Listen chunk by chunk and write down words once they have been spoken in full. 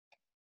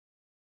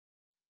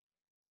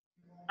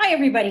Hi,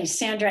 everybody.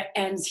 Sandra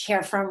Enns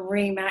here from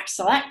Remax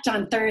Select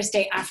on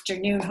Thursday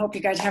afternoon. Hope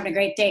you guys are having a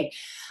great day.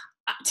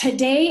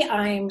 Today,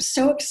 I'm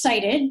so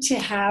excited to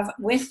have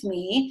with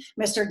me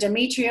Mr.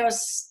 Dimitrios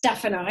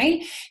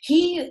Stephanoy.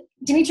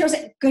 Dimitrios,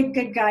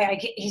 good guy.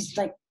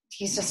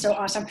 He's just so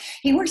awesome.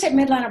 He works at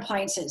Midland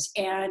Appliances.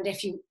 And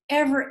if you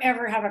ever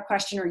have a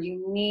question or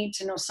you need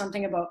to know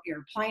something about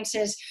your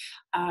appliances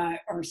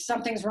or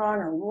something's wrong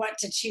or what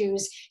to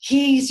choose,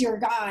 he's your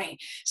guy.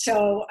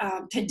 So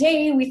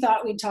today we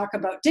thought we'd talk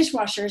about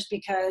dishwashers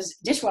because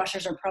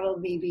dishwashers are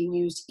probably being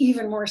used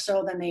even more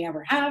so than they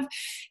ever have.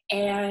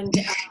 And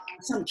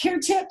some care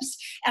tips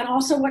and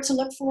also what to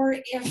look for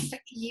if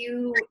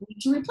you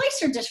need to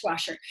replace your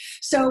dishwasher.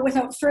 So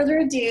without further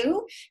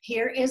ado,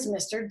 here is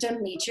Mr.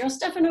 Dimitrios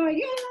Stephanoy.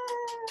 Yay!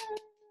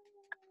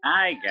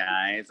 Hi,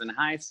 guys, and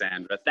hi,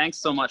 Sandra. Thanks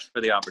so much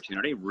for the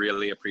opportunity.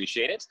 Really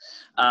appreciate it.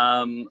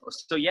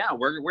 So yeah,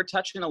 we're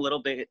touching a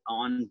little bit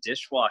on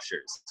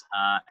dishwashers,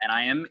 and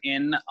I am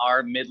in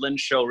our Midland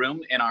showroom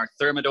in our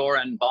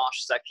Thermador and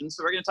Bosch section.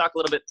 So we're going to talk a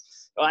little bit.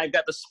 Well, I've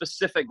got the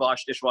specific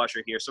Bosch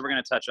dishwasher here, so we're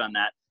going to touch on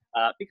that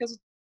because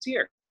it's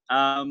here.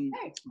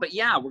 But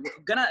yeah, we're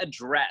going to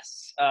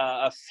address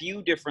a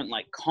few different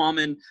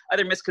common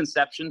either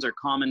misconceptions or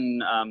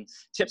common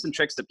tips and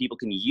tricks that people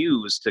can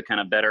use to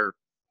kind of better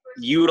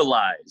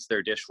utilize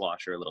their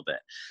dishwasher a little bit.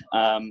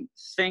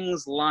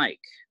 Things like,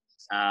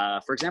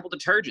 for example,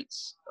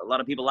 detergents. A lot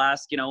of people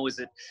ask, is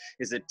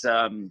it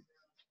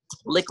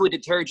liquid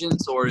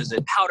detergents or is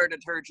it powder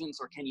detergents,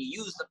 or can you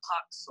use the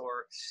pucks,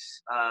 or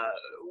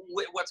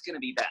what's going to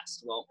be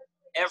best? Well,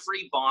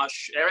 every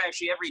Bosch, or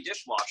actually every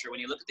dishwasher,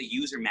 when you look at the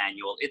user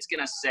manual, it's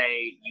going to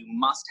say you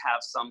must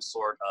have some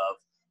sort of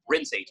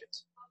rinse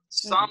agent.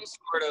 Some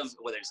sort of,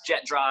 whether it's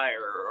jet dry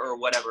or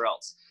whatever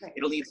else,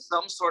 it'll need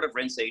some sort of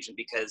rinse agent,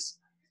 because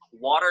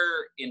water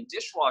in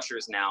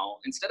dishwashers now,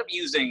 instead of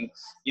using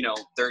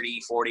 30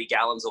 40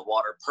 gallons of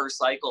water per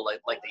cycle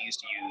like they used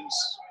to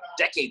use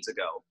decades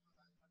ago,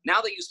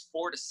 now they use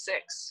 4 to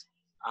 6,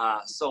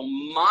 so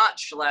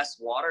much less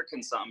water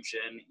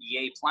consumption.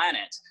 Yay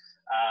planet.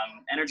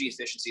 Energy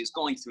efficiency is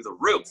going through the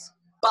roof,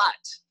 but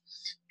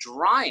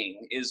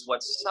drying is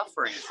what's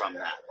suffering from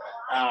that.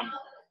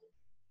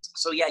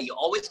 So yeah, you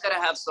always got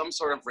to have some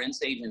sort of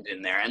rinse agent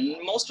in there. And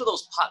most of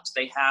those pucks,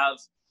 they have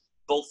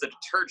both the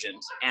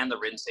detergent and the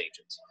rinse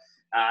agent.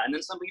 And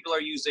then some people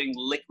are using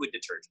liquid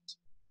detergent.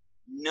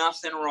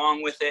 Nothing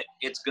wrong with it.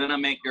 It's going to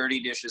make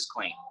dirty dishes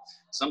clean.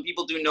 Some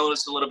people do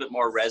notice a little bit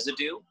more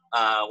residue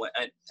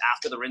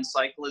after the rinse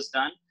cycle is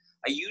done.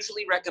 I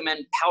usually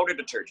recommend powder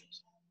detergent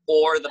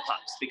or the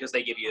pucks because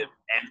they give you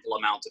ample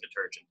amounts of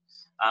detergent.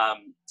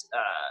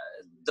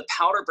 The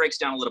powder breaks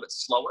down a little bit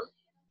slower.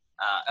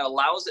 It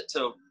allows it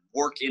to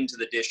work into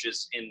the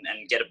dishes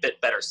and get a bit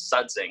better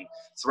sudsing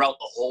throughout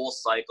the whole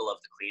cycle of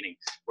the cleaning.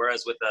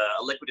 Whereas with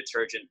a liquid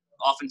detergent,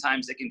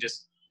 oftentimes it can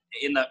just,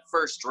 in the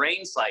first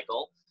drain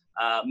cycle,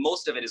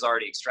 most of it is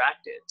already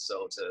extracted.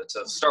 So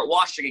to start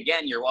washing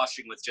again, you're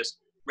washing with just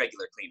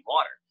regular clean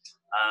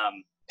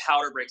water.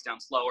 Powder breaks down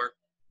slower,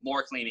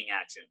 more cleaning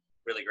action.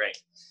 Really great.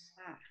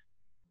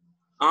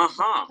 So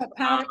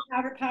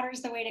powder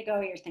is the way to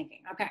go, you're thinking.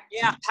 Okay.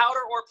 Yeah,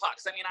 powder or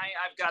pucks. I mean,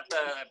 I've got the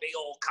big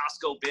old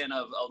Costco bin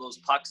of those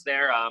pucks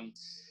there.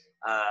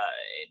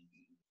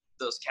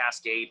 Those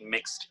Cascade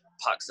mixed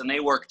pucks, and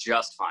they work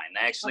just fine.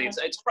 Actually,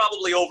 it's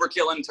probably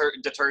overkill in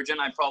detergent.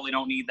 I probably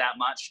don't need that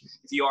much.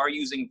 If you are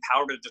using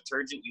powder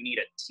detergent, you need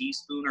a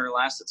teaspoon or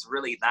less. It's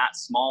really that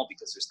small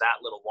because there's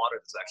that little water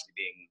that's actually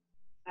being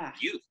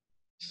used.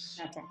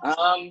 Okay.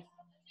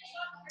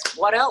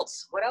 What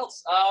else?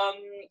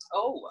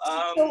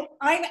 So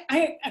I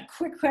a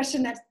quick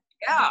question that's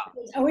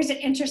always an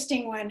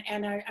interesting one,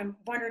 and I'm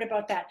wondering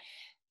about that.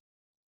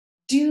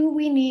 Do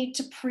we need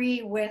to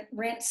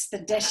rinse the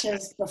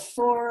dishes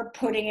before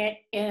putting it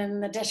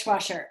in the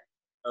dishwasher?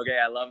 Okay,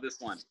 I love this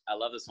one.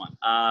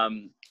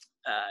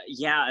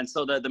 Yeah, and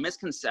so the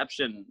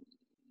misconception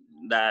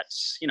that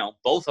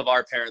both of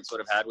our parents would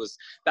have had was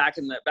back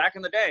in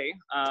the day,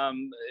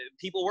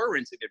 people were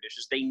rinsing their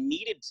dishes. They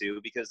needed to,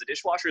 because the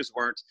dishwashers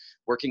weren't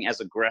working as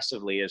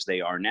aggressively as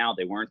they are now.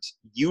 They weren't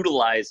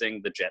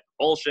utilizing the jet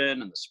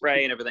propulsion and the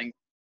spray and everything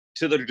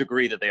to the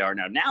degree that they are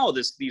now. Now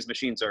these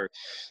machines are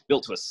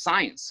built to a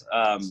science,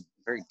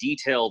 very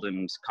detailed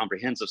and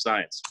comprehensive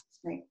science.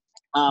 Right.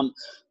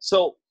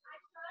 So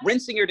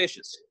rinsing your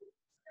dishes.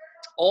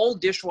 All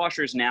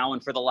dishwashers now,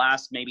 and for the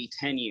last maybe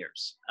 10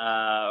 years,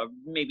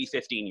 maybe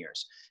 15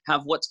 years,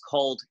 have what's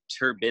called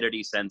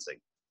turbidity sensing.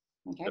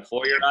 Okay.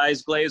 Before your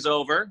eyes glaze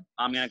over,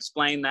 I'm going to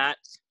explain that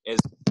as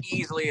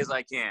easily as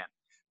I can.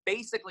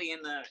 Basically,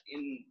 in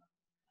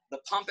the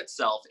pump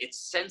itself, it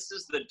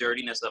senses the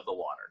dirtiness of the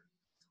water.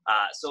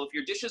 So if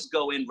your dishes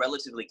go in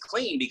relatively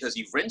clean because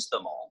you've rinsed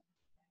them all,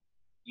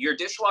 your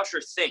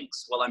dishwasher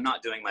thinks, well, I'm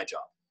not doing my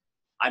job.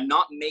 I'm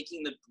not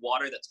making the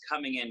water that's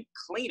coming in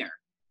cleaner.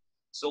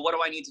 So what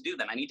do I need to do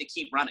then? I need to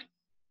keep running.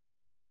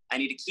 I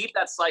need to keep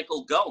that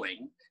cycle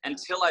going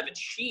until I've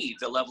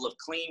achieved a level of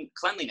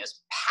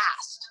cleanliness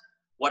past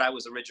what I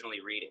was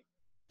originally reading.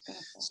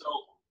 So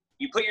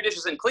you put your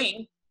dishes in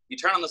clean, You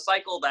turn on the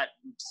cycle, that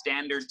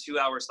standard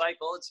 2-hour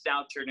cycle, it's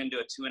now turned into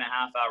a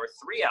 2.5-hour,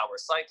 3-hour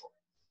cycle.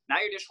 Now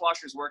your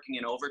dishwasher's working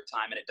in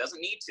overtime and it doesn't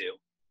need to.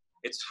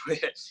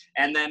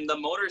 And then the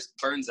motor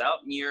burns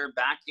out and you're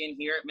back in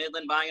here at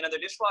Midland buying another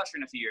dishwasher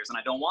in a few years. And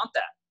I don't want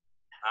that.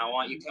 I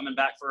want you coming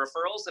back for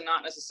referrals and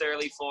not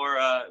necessarily for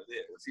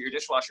your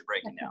dishwasher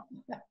breaking down.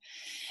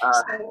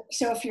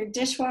 So if your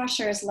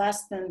dishwasher is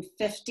less than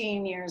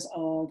 15 years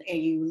old,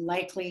 you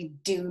likely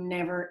do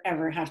never,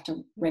 ever have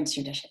to rinse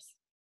your dishes.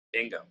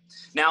 Bingo.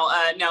 Now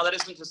that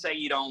isn't to say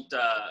you don't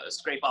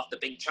scrape off the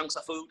big chunks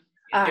of food.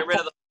 Get rid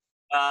of the...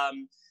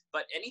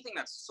 but anything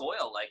that's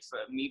soil, like for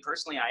me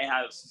personally, I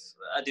have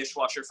a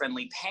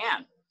dishwasher-friendly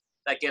pan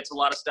that gets a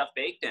lot of stuff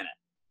baked in it.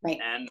 Right.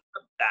 And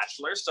I'm a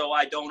bachelor, so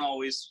I don't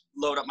always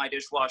load up my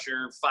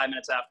dishwasher 5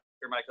 minutes after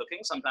my cooking.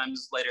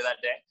 Sometimes later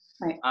that day.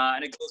 Right.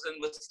 And it goes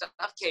in with stuff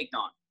caked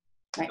on.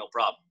 Right. No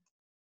problem.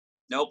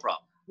 No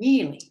problem.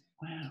 Really?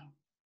 Wow.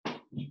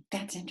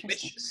 That's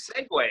interesting.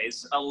 Which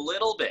segues a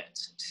little bit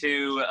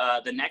to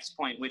the next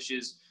point, which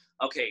is,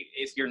 okay,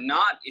 if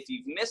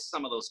you've missed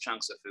some of those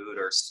chunks of food,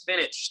 or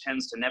spinach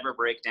tends to never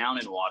break down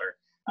in water.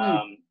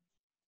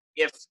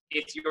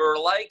 If you're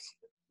like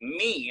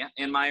me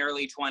in my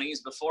early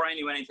 20s, before I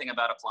knew anything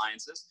about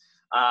appliances,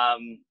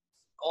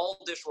 all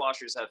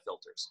dishwashers have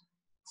filters.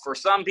 For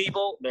some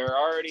people, they're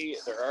already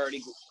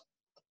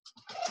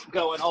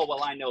going, oh,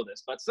 well, I know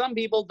this, but some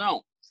people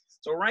don't.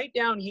 So right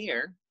down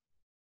here,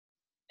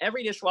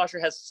 every dishwasher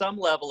has some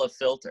level of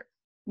filter.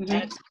 Mm-hmm.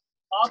 And it's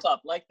pop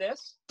up like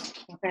this.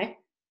 Okay.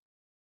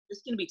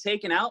 This can be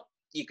taken out.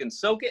 You can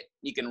soak it.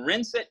 You can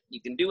rinse it.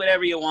 You can do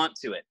whatever you want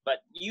to it. But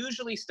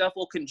usually stuff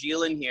will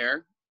congeal in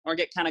here or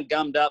get kind of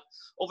gummed up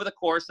over the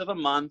course of a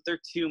month or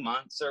 2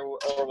 months or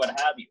what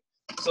have you.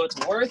 So it's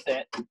worth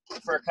it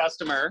for a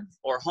customer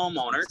or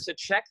homeowner to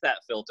check that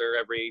filter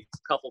every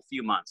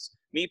few months.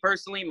 Me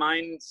personally,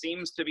 mine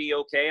seems to be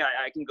okay.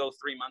 I can go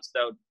 3 months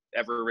without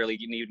ever really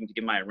needing to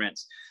give my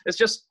rinse. It's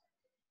just,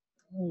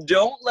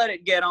 don't let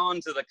it get on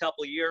to the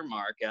couple-year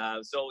mark.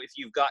 So if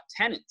you've got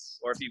tenants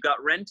or if you've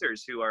got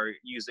renters who are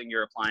using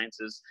your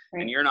appliances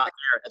and you're not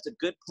there, that's a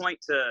good point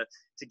to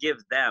give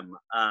them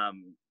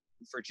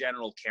for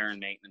general care and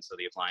maintenance of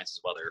the appliances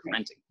while they're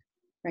renting.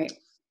 Right.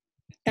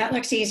 That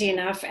looks easy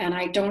enough, and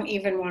I don't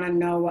even want to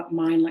know what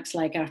mine looks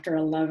like after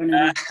 11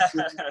 and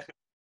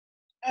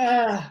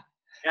yeah,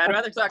 I'd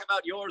rather talk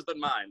about yours than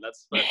mine.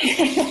 That's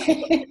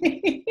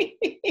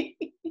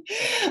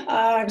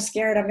I'm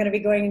scared. I'm going to be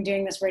going and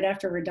doing this right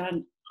after we're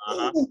done.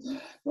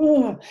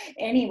 Uh-huh.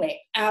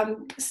 Anyway,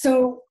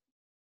 so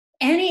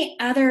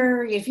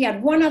if you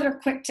had one other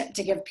quick tip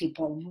to give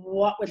people,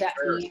 what would that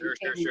be?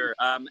 Sure.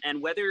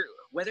 And whether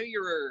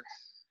you're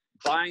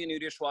buying a new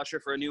dishwasher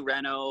for a new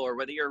reno or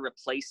whether you're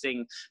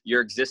replacing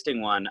your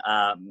existing one,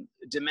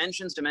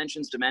 dimensions,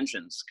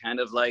 kind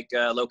of like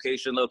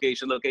location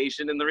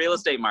in the real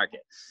estate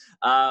market.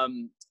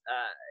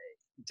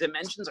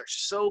 Dimensions are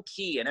so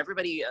key, and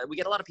everybody, we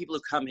get a lot of people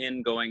who come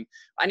in going,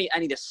 I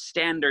need a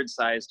standard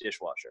size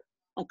dishwasher.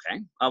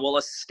 Okay, well,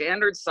 a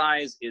standard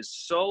size is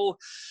so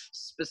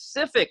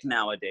specific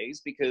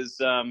nowadays because,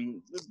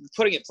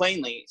 putting it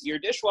plainly, your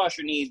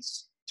dishwasher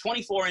needs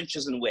 24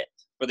 inches in width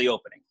for the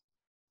opening.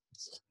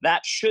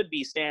 That should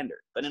be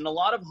standard, but in a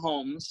lot of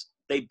homes,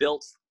 they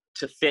built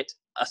to fit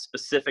a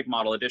specific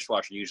model of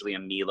dishwasher, usually a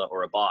Miele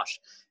or a Bosch,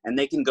 and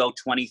they can go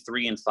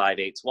 23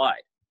 5/8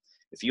 wide.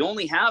 If you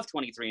only have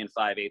 23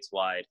 5/8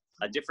 wide,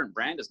 a different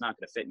brand is not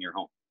going to fit in your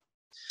home.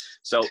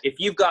 So if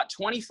you've got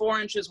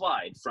 24 inches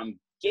wide from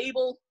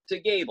gable to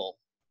gable,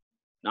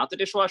 not the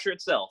dishwasher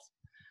itself,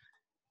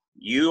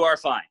 you are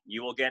fine.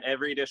 You will get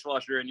every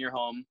dishwasher in your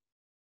home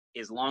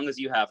as long as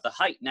you have the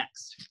height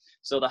next.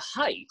 So the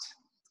height,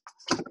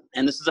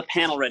 and this is a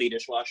panel ready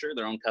dishwasher,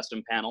 their own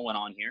custom panel went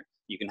on here.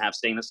 You can have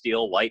stainless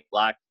steel, white,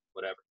 black,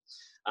 whatever.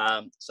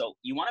 So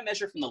you want to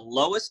measure from the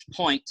lowest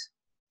point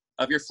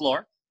of your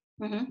floor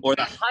or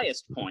the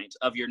highest point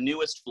of your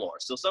newest floor.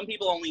 So some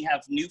people only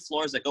have new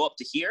floors that go up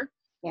to here.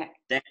 Yeah.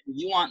 Then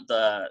you want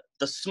the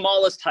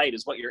smallest height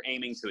is what you're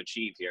aiming to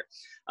achieve here.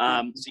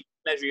 So you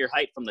measure your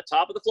height from the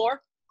top of the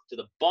floor to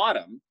the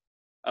bottom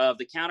of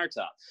the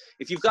countertop.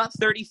 If you've got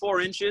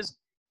 34 inches,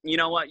 you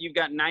know what? You've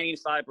got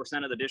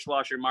 95% of the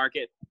dishwasher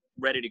market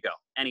ready to go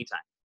anytime.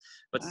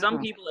 But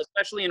some people,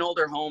 especially in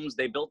older homes,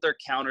 they built their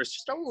counters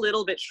just a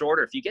little bit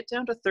shorter. If you get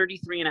down to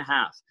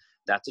 33.5,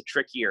 that's a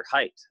trickier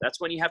height. That's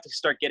when you have to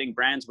start getting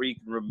brands where you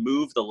can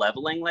remove the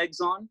leveling legs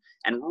on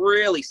and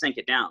really sink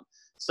it down.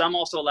 Some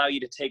also allow you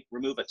to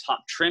remove a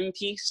top trim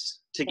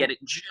piece to get it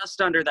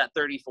just under that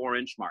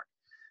 34-inch mark.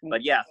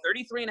 But yeah,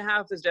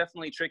 33.5 is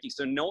definitely tricky.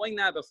 So knowing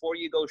that before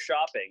you go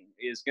shopping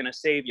is going to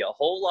save you a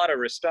whole lot of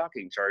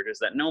restocking charges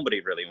that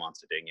nobody really wants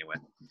to ding you with.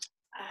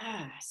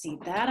 See,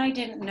 that I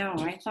didn't know.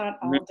 I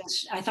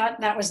thought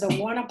that was the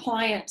one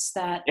appliance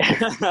that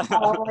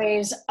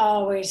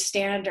always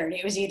standard.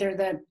 It was either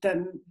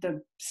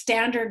the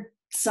standard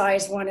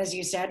size one, as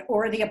you said,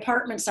 or the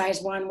apartment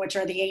size one, which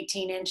are the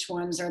 18-inch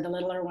ones or the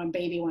littler one,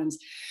 baby ones.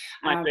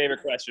 My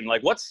favorite question,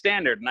 like, what's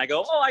standard? And I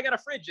go, oh, I got a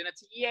fridge and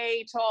it's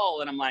yay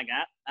tall. And I'm like,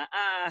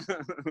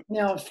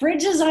 No,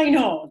 fridges, I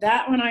know.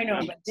 That one I know.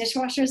 But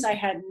dishwashers, I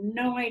had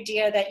no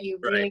idea that you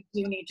really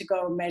do need to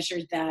go measure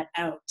that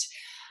out.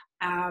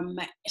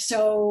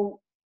 So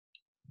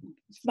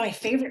my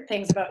favorite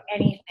things about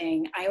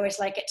anything, I always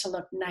like it to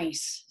look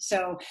nice.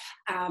 So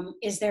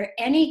is there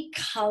any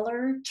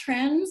color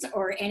trends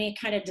or any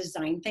kind of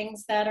design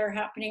things that are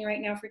happening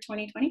right now for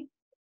 2020?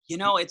 You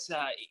know, it's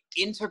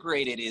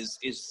integrated is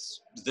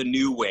the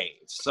new wave.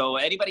 So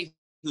anybody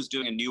who's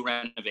doing a new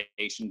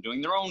renovation,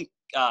 doing their own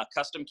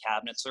custom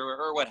cabinets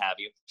or what have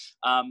you,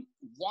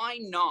 why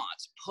not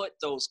put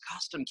those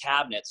custom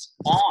cabinets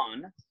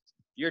on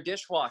your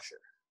dishwasher?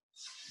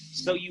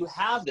 So you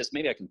have this,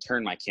 maybe I can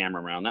turn my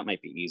camera around. That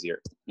might be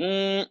easier.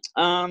 You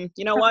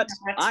know what?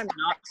 I'm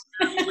not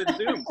happy with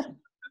Zoom.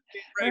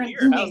 Right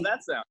here. How's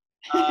that sound?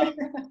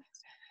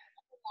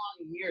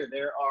 Along here,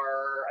 there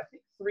are, I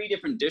think, 3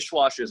 different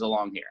dishwashers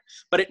along here,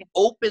 but it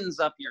opens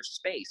up your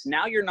space.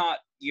 Now you're not,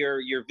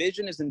 your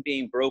vision isn't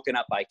being broken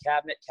up by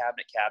cabinet,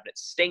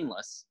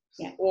 stainless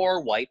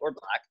or white or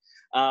black.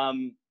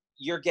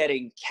 You're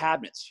getting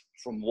cabinets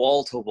from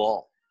wall to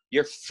wall.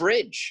 Your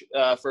fridge,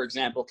 for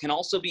example, can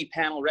also be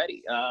panel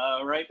ready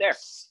right there.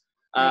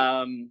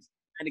 And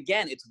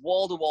again, it's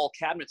wall-to-wall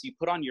cabinets. You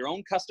put on your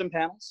own custom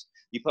panels,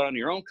 you put on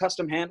your own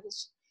custom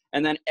handles,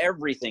 and then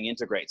everything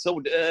integrates.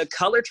 So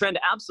color trend,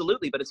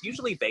 absolutely, but it's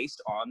usually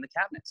based on the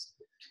cabinets.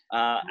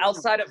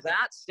 Outside of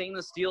that,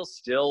 stainless steel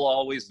still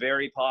always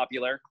very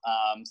popular.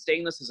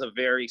 Stainless is a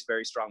very,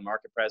 very strong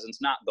market presence,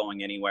 not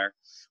going anywhere.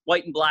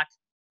 White and black,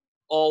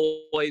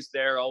 always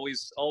there,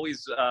 always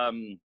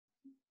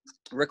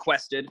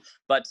requested,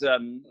 but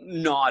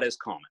not as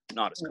common.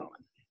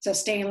 So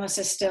stainless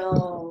is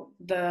still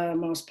the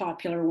most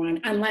popular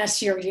one,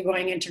 unless you're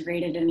going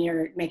integrated and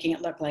you're making it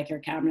look like your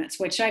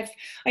cabinets, which I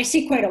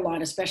see quite a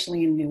lot,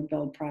 especially in new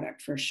build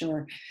product for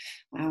sure.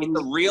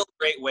 It's a real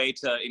great way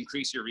to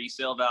increase your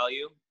resale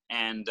value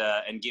and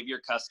give your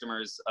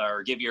customers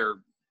or give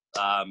your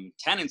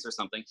tenants or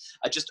something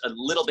just a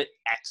little bit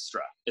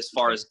extra as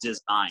far as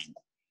design.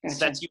 Gotcha.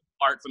 Sets you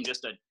apart from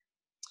just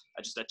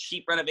a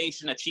cheap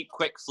renovation, a cheap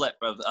quick flip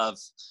of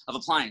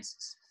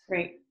appliances.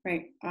 Right.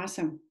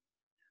 Awesome.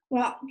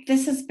 Well,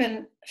 this has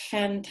been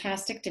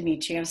fantastic,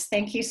 Dimitrios.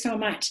 Thank you so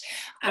much.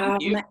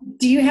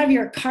 Do you have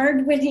your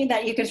card with you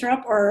that you can throw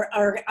up, or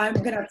I'm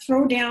going to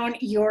throw down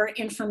your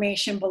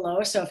information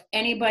below. So if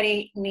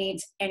anybody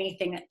needs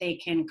anything, that they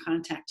can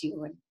contact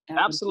you.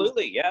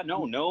 Absolutely. Yeah,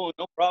 no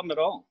problem at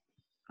all.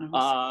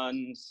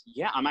 Awesome.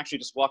 Yeah, I'm actually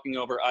just walking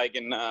over. I'm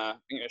going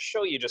to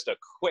show you just a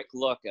quick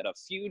look at a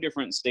few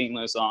different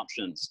stainless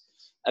options,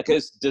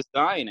 because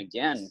design,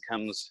 again,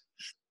 comes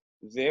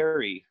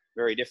very,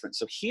 very different.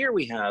 So here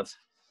we have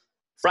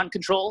front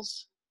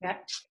controls,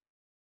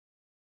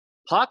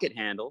 pocket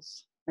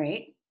handles,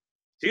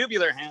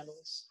 tubular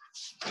handles,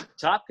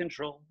 top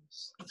controls,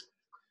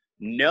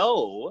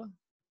 no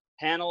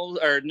panels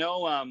or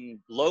no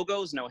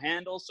logos, no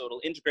handles, so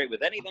it'll integrate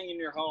with anything in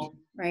your home.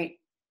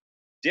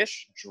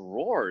 Dish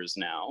drawers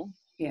now.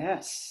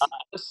 Yes.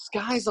 The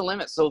sky's the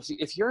limit. So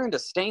if you're into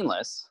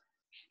stainless,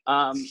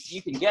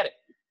 you can get it.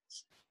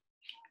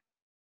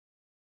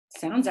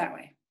 Sounds that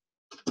way.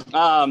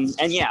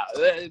 And yeah,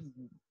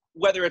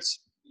 whether it's,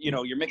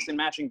 you're mixing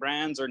matching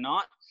brands or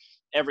not,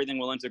 everything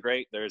will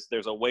integrate. There's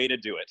a way to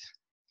do it.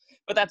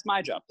 But that's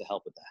my job to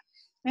help with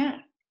that. Yeah,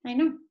 I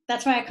know.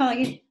 That's why I call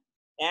you.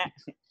 Yeah.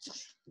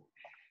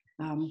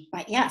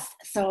 But yes,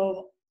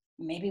 so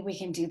maybe we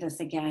can do this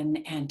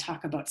again and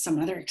talk about some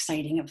other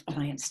exciting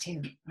appliance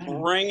too.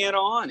 Bring it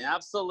on.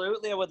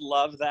 Absolutely. I would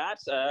love that.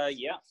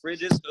 Yeah,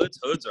 fridges,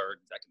 hoods are,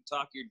 I can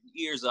talk your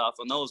ears off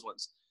on those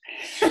ones.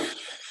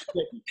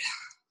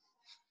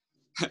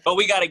 But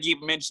we got to keep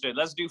them interested.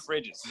 Let's do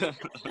fridges.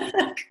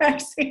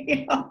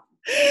 Crazy.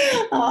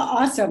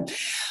 Awesome.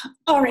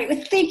 All right.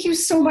 Well, thank you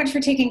so much for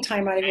taking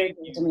time out of your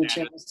day,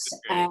 Dimitrios.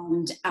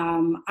 And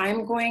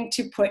I'm going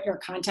to put your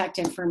contact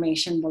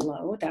information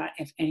below, that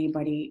if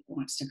anybody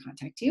wants to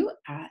contact you,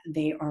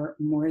 they are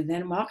more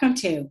than welcome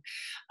to.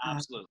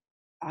 Absolutely.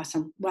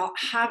 Awesome. Well,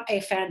 have a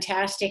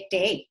fantastic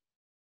day.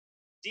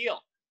 Deal.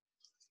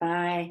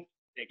 Bye.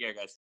 Take care, guys.